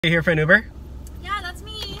You here for an Uber? Yeah, that's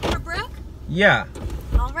me. For Brooke? Yeah.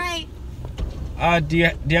 All right. Do you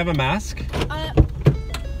have a mask? I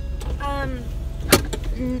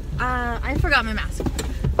forgot my mask.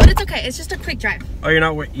 But it's okay. It's just a quick drive. Oh, you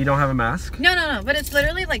don't have a mask? No. But it's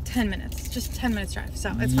literally like 10 minutes. Just 10 minutes drive. So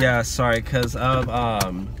it's fine. Yeah, sorry, because of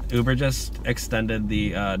Uber just extended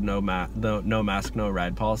the no mask, no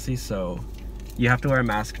ride policy, so you have to wear a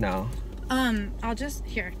mask now. I'll just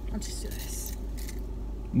do this.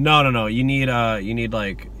 No. You need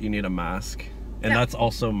a mask, and that's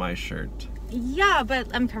also my shirt. Yeah, but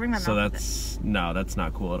I'm covering my mouth. So that's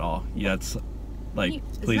not cool at all. Yeah, it's like,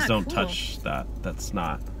 please don't touch that. That's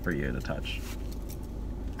not for you to touch.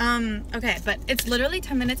 Okay, but it's literally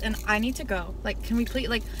 10 minutes and I need to go. Like, can we please,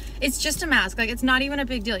 like, it's just a mask. Like, it's not even a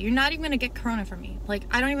big deal. You're not even gonna get corona from me. Like,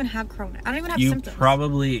 I don't even have corona. I don't even have symptoms.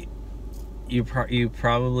 You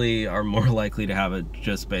probably are more likely to have it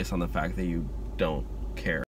just based on the fact that you don't care.